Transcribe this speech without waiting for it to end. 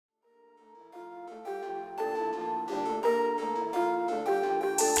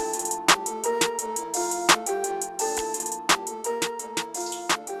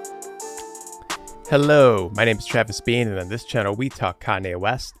Hello, my name is Travis Bean, and on this channel we talk Kanye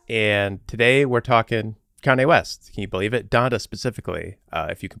West, and today we're talking Kanye West. Can you believe it? Donda specifically,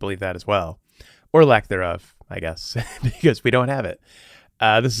 if you can believe that as well. Or lack thereof, I guess, because we don't have it.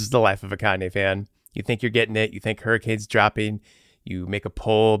 This is the life of a Kanye fan. You think you're getting it, you think Hurricane's dropping, you make a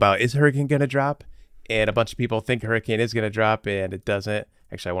poll about is Hurricane going to drop, and a bunch of people think Hurricane is going to drop, and it doesn't.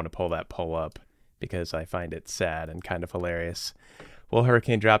 Actually, I want to pull that poll up because I find it sad and kind of hilarious. Will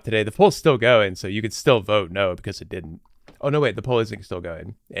Hurricane drop today? The poll's still going, so you could still vote no because it didn't. Oh, no, wait, the poll isn't still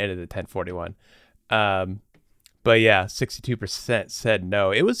going. It ended at 10:41. But yeah, 62% said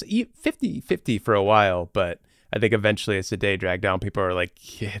no. It was 50-50 for a while, but I think eventually as the day dragged down, people are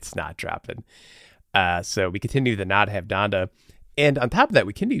like, yeah, it's not dropping. So we continue to not have Donda. And on top of that,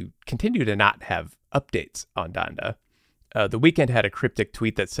 we continue to not have updates on Donda. The Weeknd had a cryptic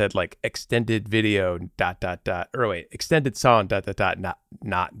tweet that said like extended video ... or wait, extended song ...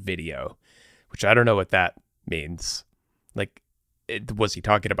 not video, which I don't know what that means. Like, was he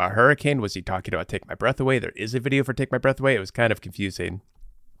talking about Hurricane? Was he talking about Take My Breath Away? There is a video for Take My Breath Away. It was kind of confusing.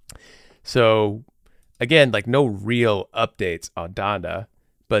 So again, like no real updates on Donda.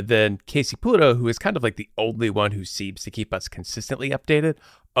 But then KayCyy Pluto, who is kind of like the only one who seems to keep us consistently updated,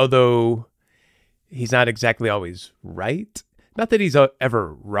 although he's not exactly always right. Not that he's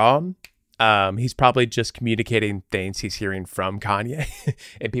ever wrong. He's probably just communicating things he's hearing from Kanye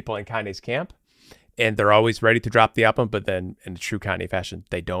and people in Kanye's camp. And they're always ready to drop the album, but then in a true Kanye fashion,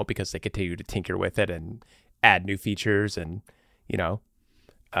 they don't because they continue to tinker with it and add new features and, you know,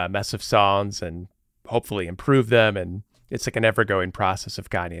 mess with songs and hopefully improve them. And it's like an ever-going process of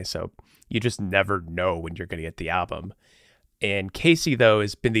Kanye. So you just never know when you're going to get the album. And KayCyy, though,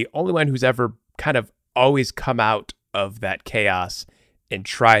 has been the only one who's ever kind of always come out of that chaos and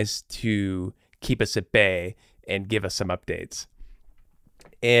tries to keep us at bay and give us some updates.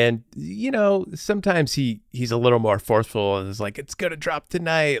 And, you know, sometimes he's a little more forceful and is like, it's going to drop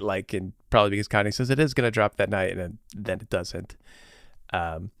tonight. Like, and probably because Kanye says it is going to drop that night and then it doesn't.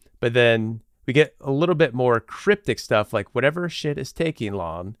 But then we get a little bit more cryptic stuff, like whatever shit is taking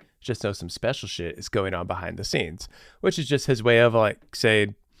long, just know some special shit is going on behind the scenes, which is just his way of like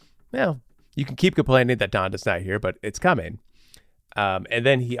saying, well, you can keep complaining that Donda's not here, but it's coming. And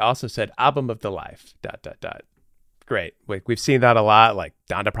then he also said album of the life, ... Great. We've seen that a lot. Like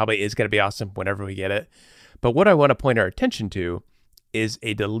Donda probably is going to be awesome whenever we get it. But what I want to point our attention to is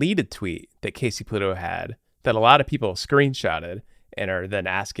a deleted tweet that KayCyy Pluto had that a lot of people screenshotted and are then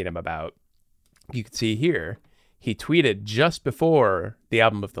asking him about. You can see here, he tweeted just before the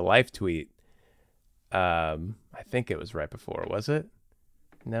album of the life tweet. I think it was right before, was it?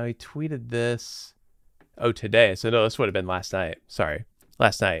 No, he tweeted this. Oh, today. So no, this would have been last night. Sorry.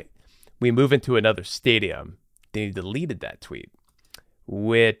 Last night. We move into another stadium. Then he deleted that tweet,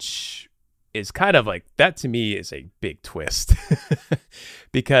 which is kind of like, that to me is a big twist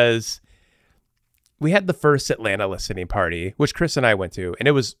because we had the first Atlanta listening party, which Chris and I went to, and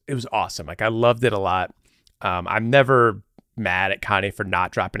it was awesome. Like I loved it a lot. I'm never mad at Kanye for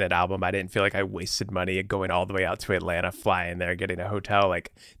not dropping an album. I didn't feel like I wasted money going all the way out to Atlanta, flying there, getting a hotel.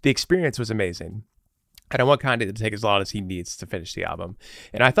 Like the experience was amazing. I don't want Kanye to take as long as he needs to finish the album.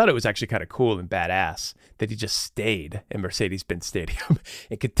 And I thought it was actually kind of cool and badass that he just stayed in Mercedes-Benz Stadium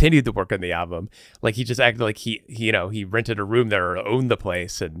and continued to work on the album. Like he just acted like he rented a room there or owned the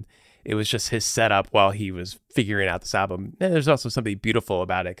place. And it was just his setup while he was figuring out this album. And there's also something beautiful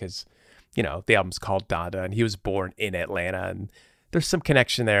about it because, you know, the album's called Donda and he was born in Atlanta. And there's some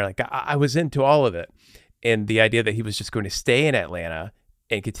connection there. Like I was into all of it. And the idea that he was just going to stay in Atlanta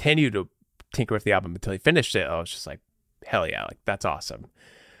and continue to tinker with the album until he finished it, I was just like, hell yeah, like that's awesome.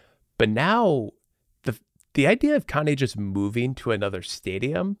 But now the idea of Kanye just moving to another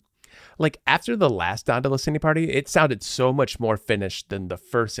stadium, like after the last Donda listening party, it sounded so much more finished than the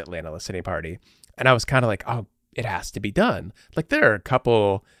first Atlanta listening party. And I was kind of like, oh, it has to be done. Like there are a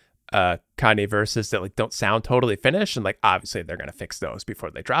couple Kanye verses that like don't sound totally finished, and like obviously they're gonna fix those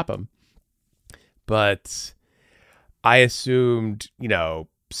before they drop them. But I assumed, you know,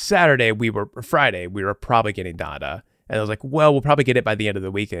 Friday, we were probably getting Donda. And I was like, well, we'll probably get it by the end of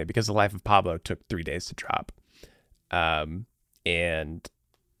the weekend because The Life of Pablo took 3 days to drop. And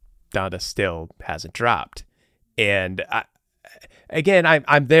Donda still hasn't dropped. And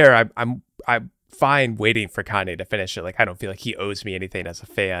I'm there. I'm fine waiting for Kanye to finish it. Like, I don't feel like he owes me anything as a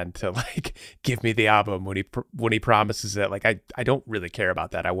fan to like give me the album when he promises it. Like, I don't really care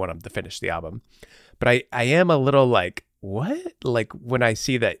about that. I want him to finish the album. But I am a little like, what? Like when I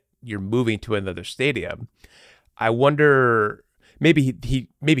see that you're moving to another stadium, I wonder, maybe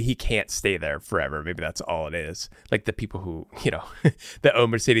he can't stay there forever. Maybe that's all it is. Like the people who, that own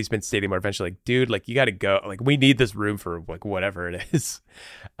Mercedes-Benz Stadium are eventually like, dude, like you got to go. Like we need this room for like whatever it is.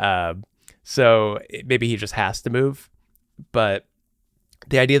 So maybe he just has to move. But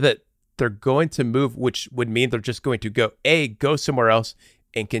the idea that they're going to move, which would mean they're just going to go somewhere else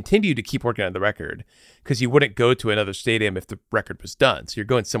and continue to keep working on the record, because you wouldn't go to another stadium if the record was done. So you're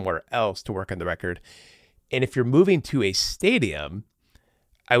going somewhere else to work on the record. And if you're moving to a stadium,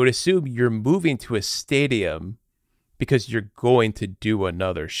 I would assume you're moving to a stadium because you're going to do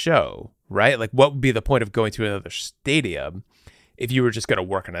another show, right? Like what would be the point of going to another stadium if you were just going to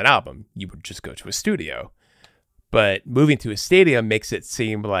work on an album? You would just go to a studio. But moving to a stadium makes it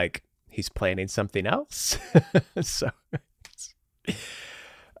seem like he's planning something else. So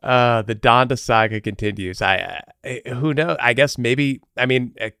the Donda saga continues. Who knows? I guess maybe, I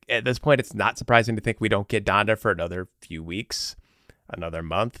mean, at this point, it's not surprising to think we don't get Donda for another few weeks, another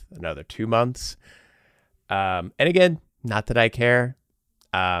month, another 2 months. And again, not that I care.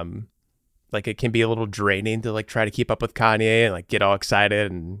 Like it can be a little draining to like try to keep up with Kanye and like get all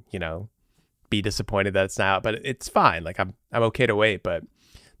excited and, be disappointed that it's not out, but it's fine. Like I'm okay to wait, but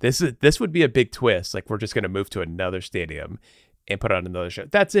this would be a big twist. Like we're just going to move to another stadium and put on another show.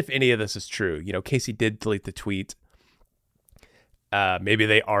 That's if any of this is true. KayCyy did delete the tweet. Maybe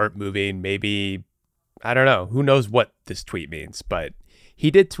they aren't moving. Maybe, I don't know. Who knows what this tweet means, but he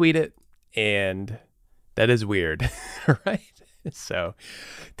did tweet it and that is weird, right? So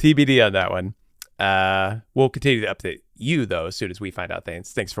TBD on that one. We'll continue to update you though as soon as we find out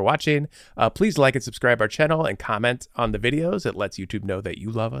things. Thanks for watching. Please like and subscribe our channel and comment on the videos. It lets YouTube know that you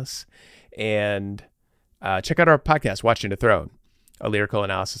love us. And check out our podcast, Watching the Throne, a lyrical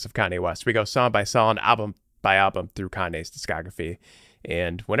analysis of Kanye West. We go song by song, album by album through Kanye's discography.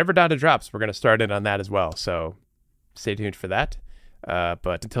 And whenever Donda drops, we're going to start in on that as well. So stay tuned for that.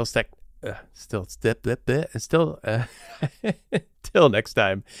 But until till next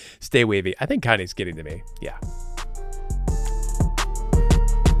time, stay wavy. I think Kanye's getting to me. Yeah.